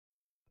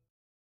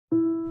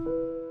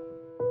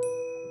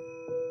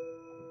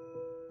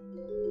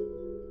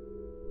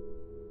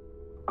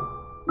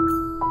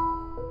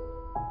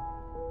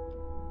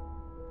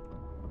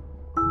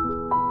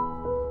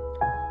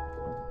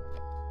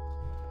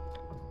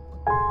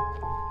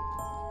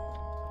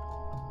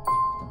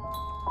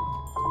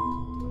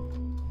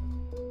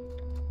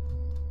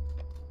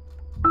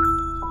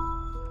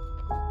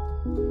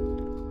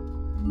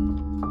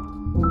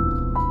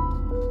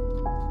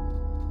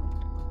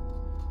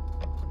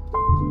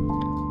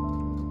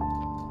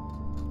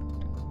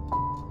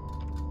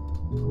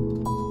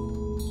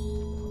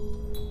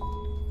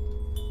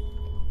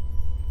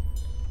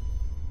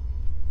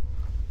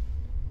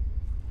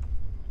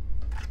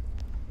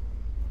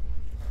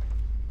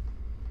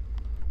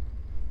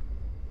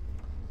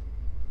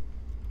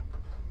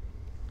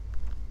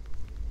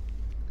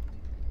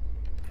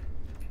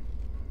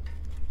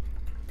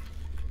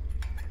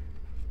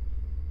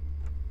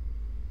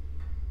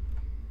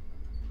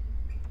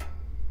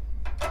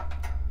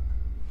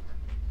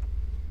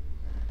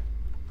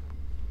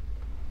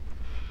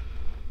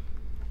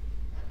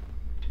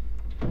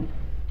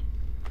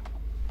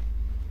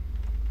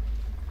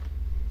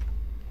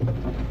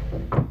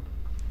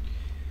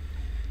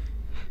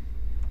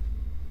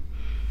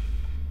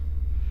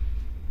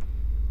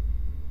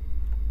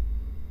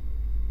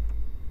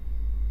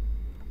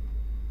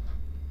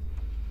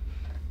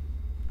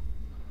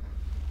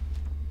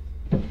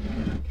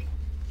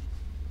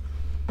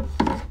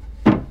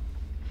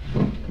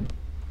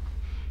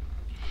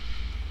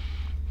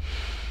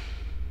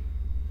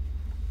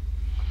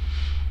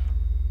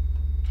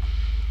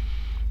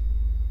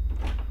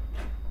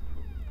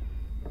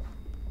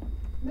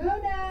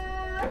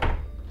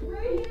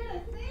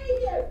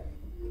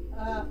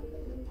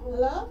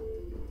Mona?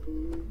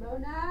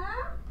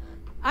 Mona?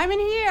 I'm in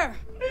here.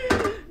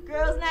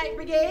 Girls' Night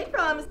Brigade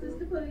promises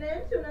to put an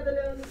end to another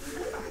lonely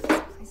evening.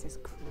 This place is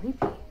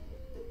creepy.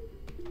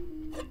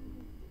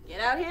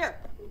 Get out here.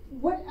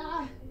 What?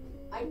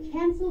 I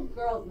canceled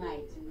girls'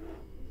 night.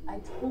 I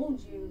told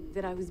you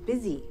that I was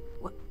busy.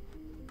 What?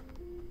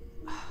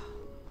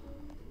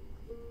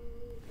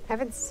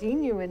 Haven't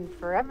seen you in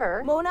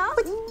forever. Mona,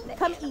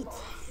 come eat.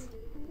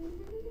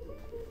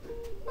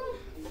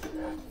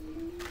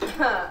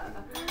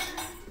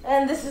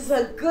 And this is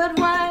a good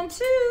one,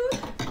 too.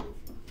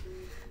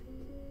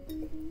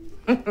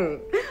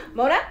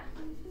 Mona?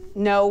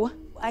 No,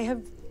 I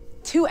have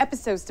 2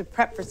 episodes to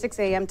prep for 6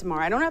 a.m.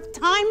 tomorrow. I don't have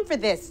time for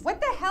this. What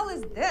the hell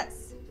is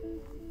this?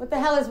 What the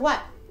hell is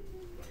what?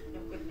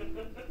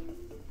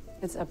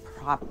 It's a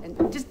prop.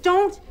 And just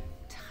don't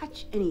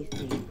touch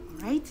anything, all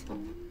right?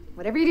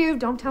 Whatever you do,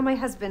 don't tell my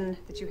husband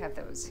that you have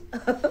those.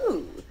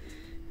 Oh,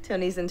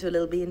 Tony's into a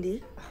little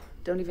B&D.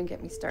 Don't even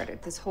get me started.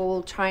 This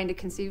whole trying to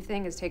conceive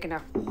thing has taken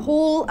a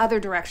whole other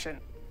direction.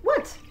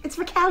 What? It's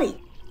for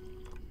Callie.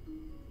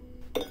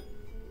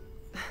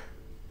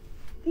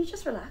 You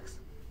just relax.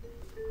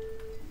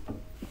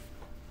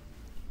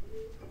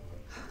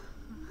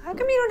 How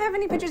come you don't have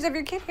any pictures of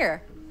your kid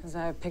here? Because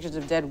I have pictures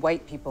of dead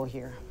white people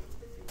here.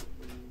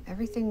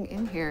 Everything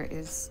in here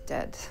is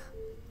dead.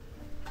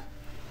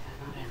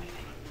 Not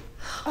everything.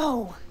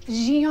 Oh,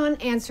 Gian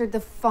answered the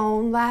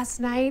phone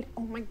last night.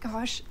 Oh my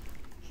gosh,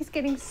 he's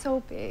getting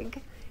so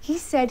big. He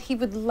said he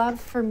would love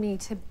for me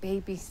to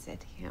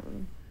babysit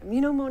him. You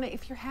know, Mona,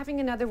 if you're having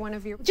another one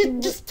of your...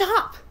 Just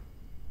stop!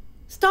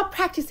 Stop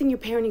practicing your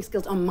parenting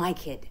skills on my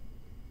kid.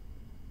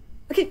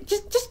 Okay,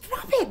 just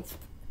drop it.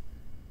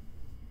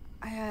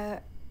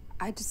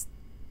 I just...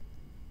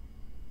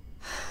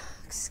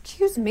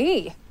 Excuse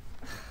me.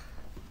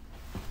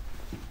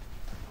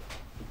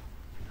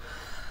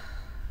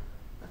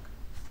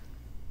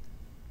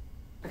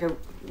 Okay,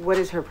 what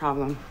is her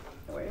problem?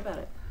 Don't worry about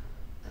it.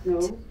 No,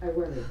 I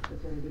worry.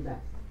 It's going to be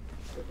best.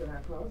 It's in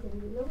our clothes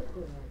and you know what's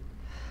going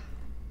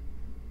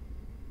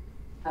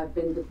on. I've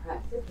been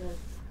depressed. I know.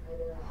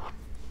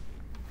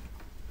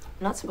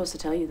 I'm not supposed to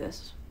tell you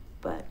this,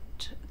 but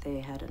they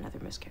had another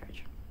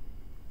miscarriage.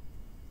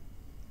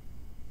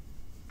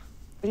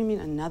 What do you mean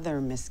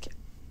another miscarriage?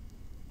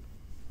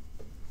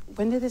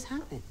 When did this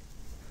happen?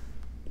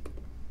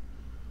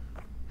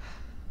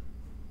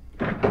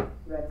 Right around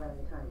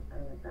the time I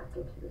went back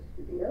into the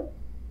studio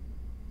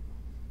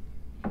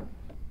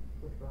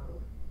with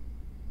Ronald.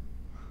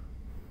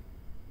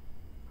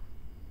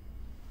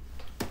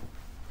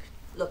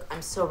 Look,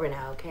 I'm sober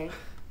now, okay?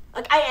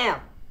 Like, I am.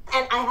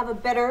 And I have a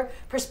better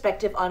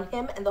perspective on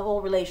him and the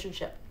whole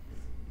relationship.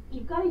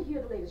 You've got to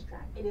hear the latest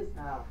track. It is...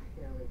 Oh,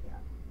 here we go.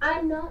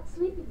 I'm not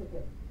sleeping with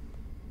him.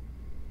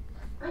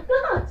 I'm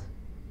not.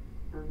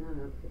 I'm not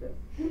up for this.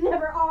 You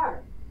never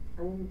are.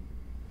 I'm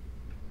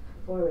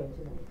boring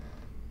tonight.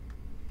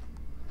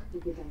 You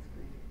think that's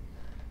great?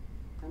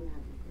 I'm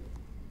happy for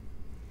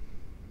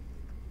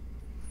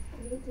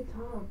you. I need to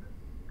talk.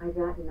 I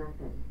got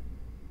nothing.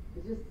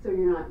 It's just so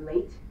you're not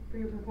late for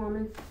your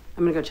performance.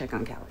 I'm gonna go check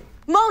on Callie.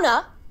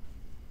 Mona!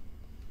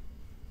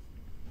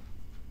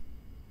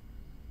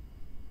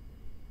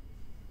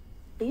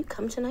 Will you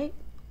come tonight?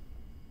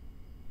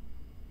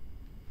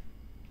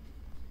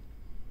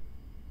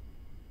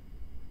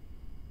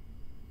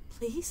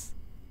 Please?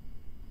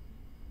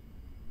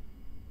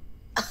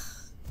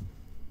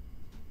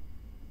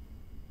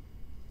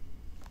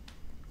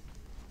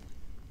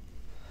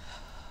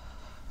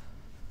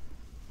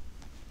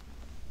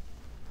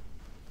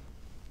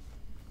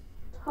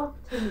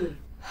 Talk to me.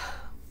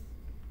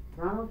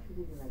 Ronald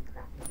treated you like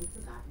crap. Have you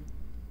forgotten?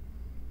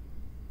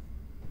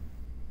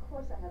 Of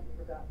course I haven't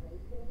forgotten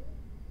anything.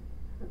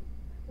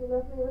 You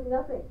left me with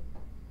nothing.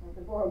 I had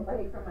to borrow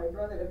money from my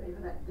brother to pay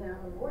for that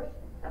damn abortion.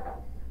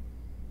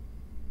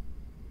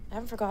 I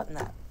haven't forgotten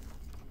that.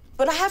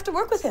 But I have to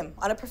work with him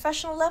on a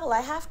professional level.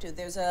 I have to.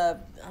 There's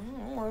a... I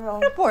don't know.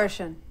 An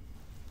abortion.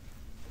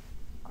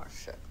 Oh,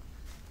 shit.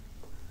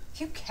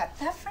 You kept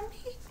that from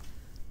me?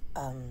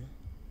 Come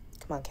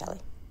on, Kelly.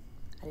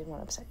 I didn't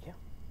want to upset you.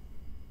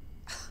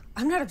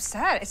 I'm not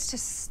upset. It's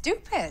just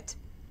stupid.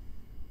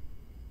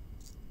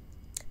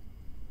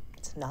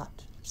 It's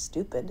not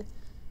stupid.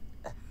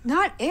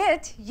 Not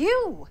it.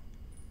 You.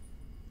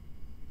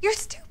 You're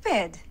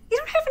stupid. You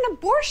don't have an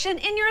abortion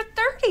in your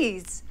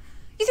 30s.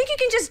 You think you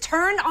can just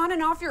turn on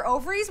and off your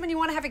ovaries when you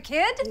want to have a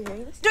kid? You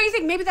hear this? Don't you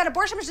think maybe that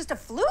abortion was just a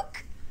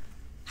fluke?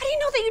 How do you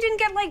know that you didn't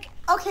get, like,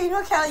 Okay, you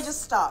know, Kelly,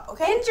 just stop,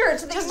 okay? injured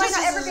so that you might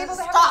not ever be able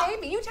to have a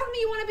baby? You tell me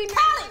you want to be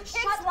married with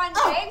kids one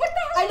day. What the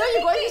hell I know are you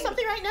you're going thinking? through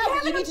something right now,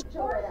 but you need to...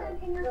 Abortion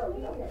in your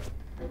penis.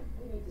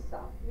 You need to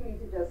stop. You need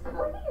to just stop.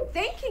 What are you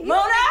thinking? You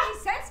Mona! don't make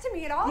any sense to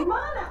me at all.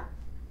 Mona!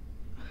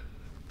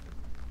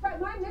 Right,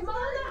 my business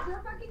is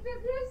your fucking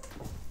business?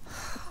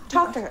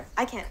 Talk to her.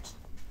 I can't.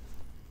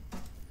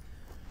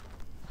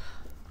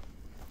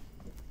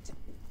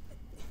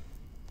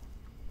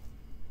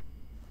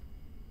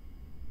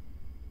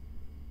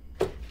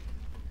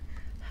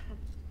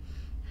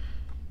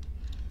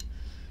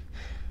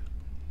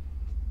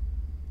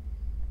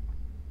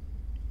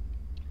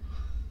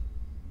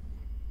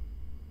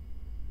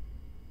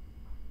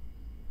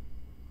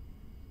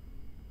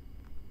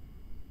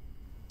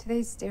 Do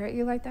they stare at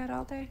you like that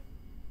all day?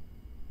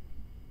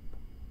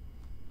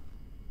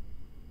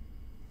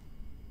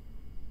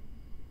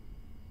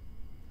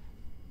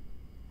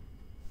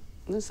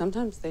 No,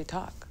 sometimes they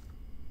talk.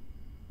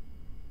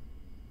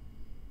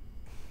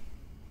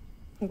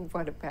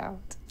 What about?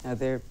 No,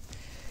 they're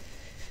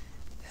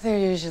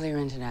usually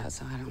rented out,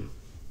 so I don't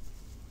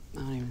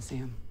even see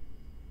them.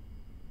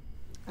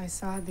 I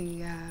saw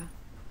the,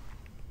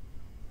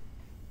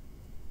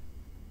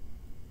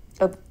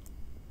 Oh,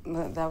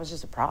 that was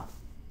just a prop.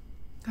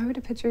 Why would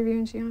a picture of you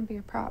and Gian be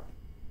a prop?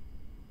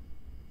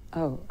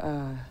 Oh,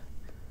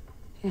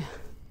 yeah.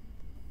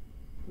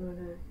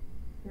 Mona,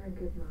 you're a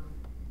good mom.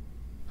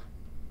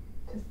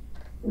 Just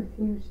with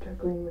you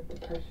struggling with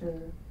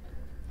depression,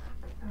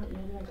 I thought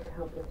maybe I could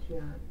help with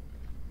Gian.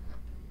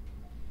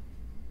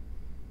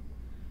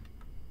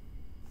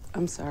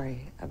 I'm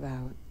sorry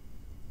about,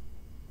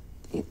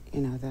 you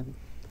know,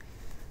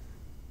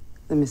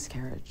 the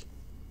miscarriage.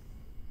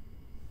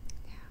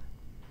 Yeah.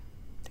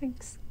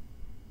 Thanks.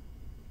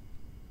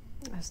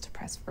 I was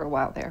depressed for a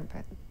while there,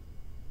 but...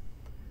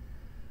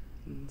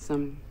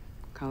 Some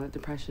call it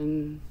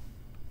depression,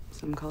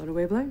 some call it a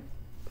way of life.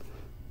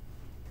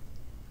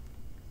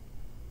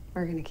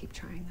 We're gonna keep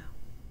trying, though.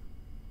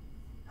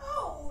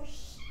 Oh,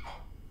 shit!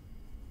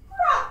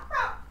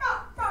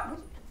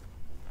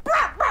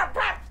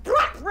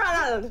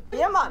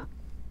 Yeah, man.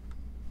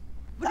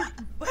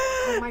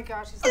 Oh my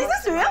gosh, is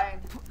this real?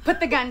 Put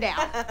the gun down.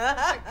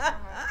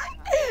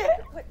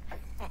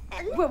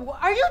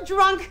 Are you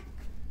drunk?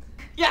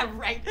 Yeah,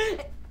 right.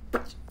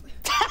 Look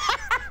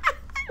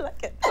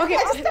at. Okay. I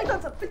just stepped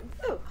on something.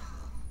 Ooh.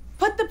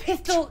 Put the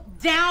pistol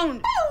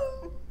down.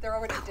 They're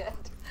already dead.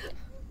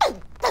 You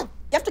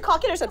have to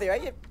cock it or something,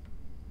 right?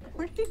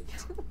 What are you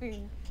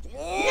doing?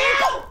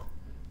 No!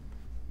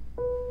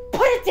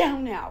 Put it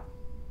down now.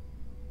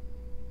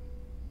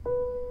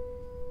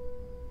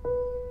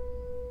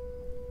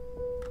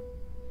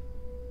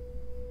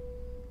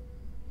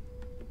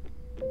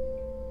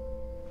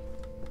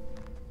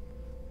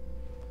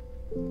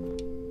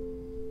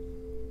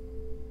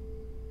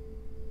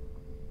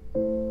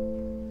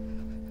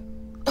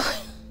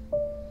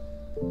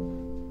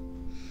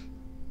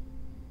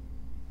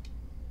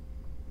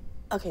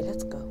 Okay,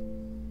 let's go.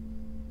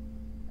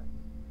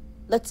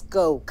 Let's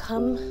go.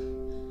 Come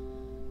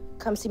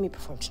see me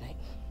perform tonight.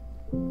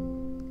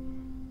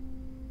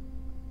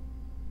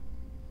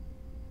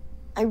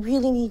 I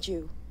really need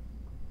you.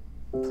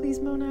 Please,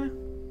 Mona.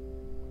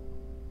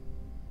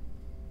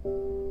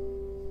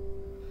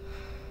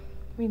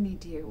 We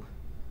need you.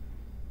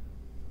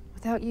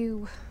 Without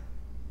you,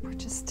 we're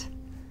just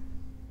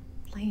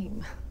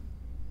lame.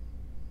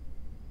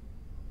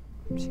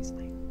 She's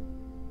lame.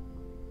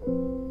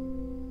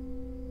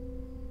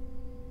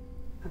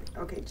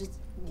 Okay, just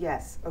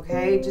yes.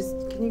 Okay,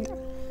 just can you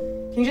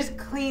just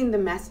clean the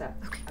mess up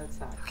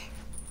outside? Okay,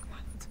 come on,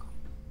 let's go.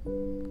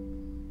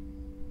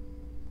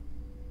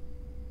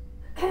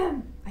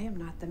 I am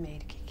not the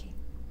maid, Kate.